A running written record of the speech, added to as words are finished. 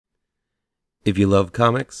If you love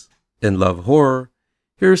comics and love horror,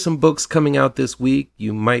 here are some books coming out this week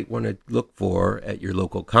you might want to look for at your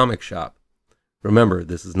local comic shop. Remember,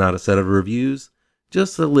 this is not a set of reviews,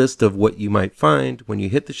 just a list of what you might find when you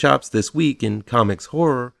hit the shops this week in Comics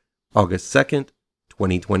Horror, August 2nd,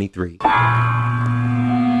 2023.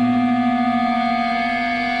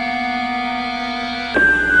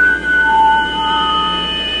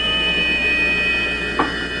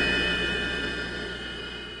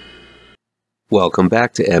 Welcome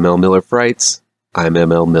back to ML Miller Frights. I'm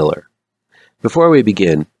ML Miller. Before we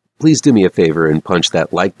begin, please do me a favor and punch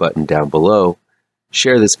that like button down below.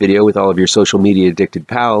 Share this video with all of your social media addicted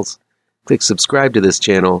pals. Click subscribe to this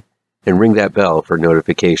channel and ring that bell for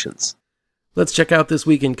notifications. Let's check out This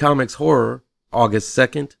Week in Comics Horror, August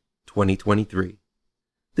 2nd, 2023.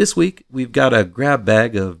 This week, we've got a grab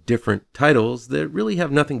bag of different titles that really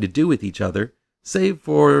have nothing to do with each other, save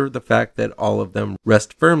for the fact that all of them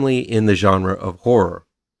rest firmly in the genre of horror.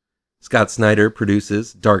 Scott Snyder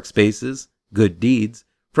produces Dark Spaces, Good Deeds,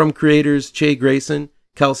 from creators Grayson,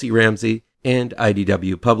 Kelsey Ramsay, and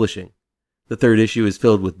IDW Publishing. The third issue is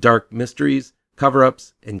filled with dark mysteries,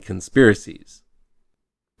 cover-ups, and conspiracies.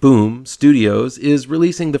 Boom Studios is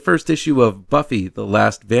releasing the first issue of Buffy the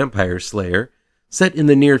Last Vampire Slayer, set in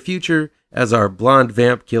the near future as our blonde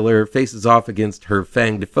vamp killer faces off against her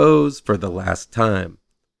fanged foes for the last time.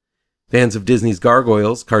 Fans of Disney's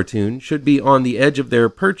Gargoyles cartoon should be on the edge of their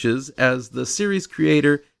perches as the series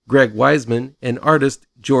creator Greg Weisman and artist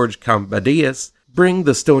George Kambadais bring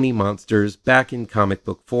the stony monsters back in comic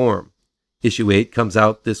book form. Issue 8 comes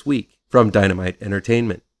out this week from Dynamite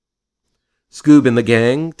Entertainment. Scoob and the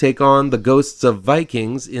gang take on the ghosts of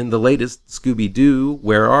Vikings in the latest Scooby-Doo,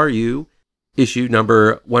 Where Are You? Issue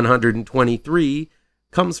number 123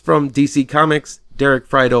 comes from DC Comics, Derek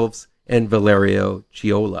Fridolfs, and Valerio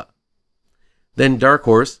Chiola. Then Dark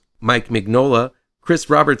Horse, Mike Mignola, Chris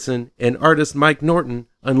Roberson, and artist Mike Norton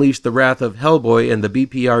unleash the wrath of Hellboy and the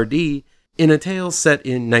B.P.R.D. in a tale set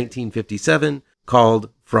in 1957 called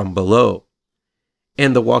From Below.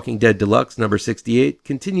 And The Walking Dead Deluxe number 68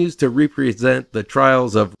 continues to represent the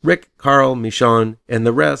trials of Rick, Carl, Michonne, and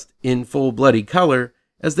the rest in full bloody color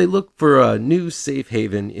as they look for a new safe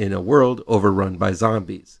haven in a world overrun by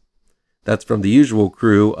zombies. That's from the usual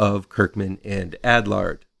crew of Kirkman and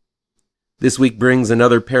Adlard. This week brings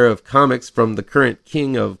another pair of comics from the current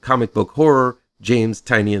king of comic book horror, James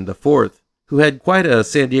Tynion IV, who had quite a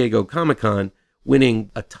San Diego Comic-Con,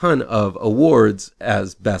 winning a ton of awards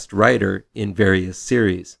as best writer in various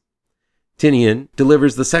series. Tynion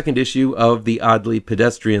delivers the second issue of The Oddly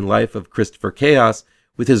Pedestrian Life of Christopher Chaos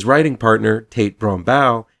with his writing partner Tate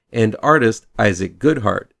Brombal and artist Isaac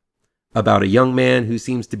Goodhart, about a young man who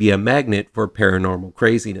seems to be a magnet for paranormal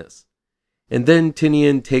craziness. And then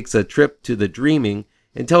Tynion takes a trip to the Dreaming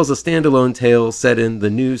and tells a standalone tale set in the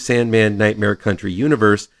new Sandman Nightmare Country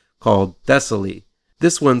universe called Thessaly.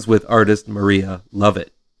 This one's with artist Maria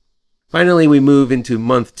Lovett. Finally, we move into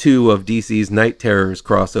month 2 of DC's Night Terrors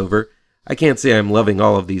crossover. I can't say I'm loving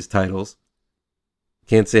all of these titles.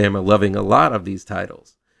 Can't say I'm loving a lot of these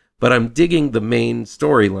titles, but I'm digging the main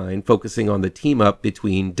storyline focusing on the team-up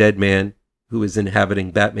between Deadman, who is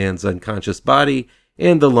inhabiting Batman's unconscious body,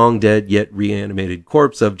 and the long-dead yet reanimated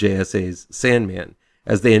corpse of JSA's Sandman,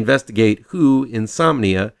 as they investigate who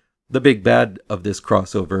Insomnia, the big bad of this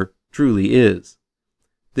crossover, truly is.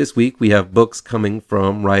 This week we have books coming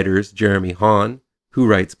from writers Jeremy Haun, who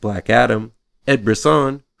writes Black Adam, Ed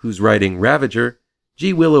Brisson, who's writing Ravager,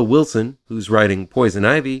 G. Willow Wilson, who's writing Poison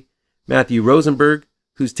Ivy, Matthew Rosenberg,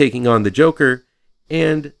 who's taking on the Joker,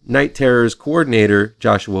 and Night Terrors coordinator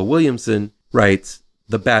Joshua Williamson writes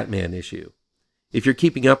the Batman issue. If you're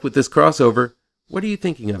keeping up with this crossover, what are you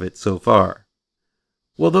thinking of it so far?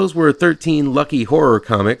 Well, those were 13 lucky horror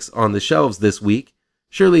comics on the shelves this week.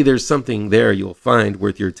 Surely there's something there you'll find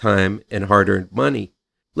worth your time and hard-earned money.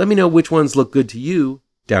 Let me know which ones look good to you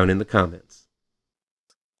down in the comments.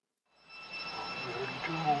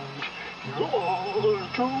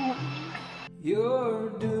 You're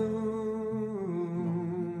doomed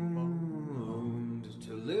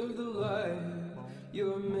to live the life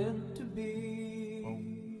you're meant to be,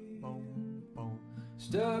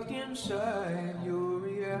 stuck inside your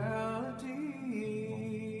reality.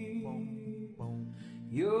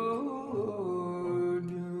 You're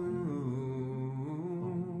doomed.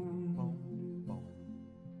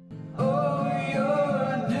 Oh,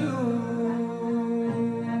 you're doomed.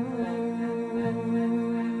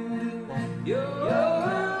 You're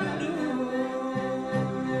doomed.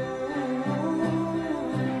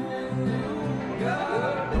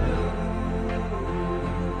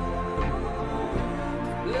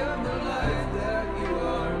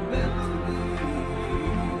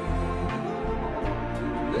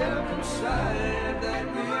 live inside.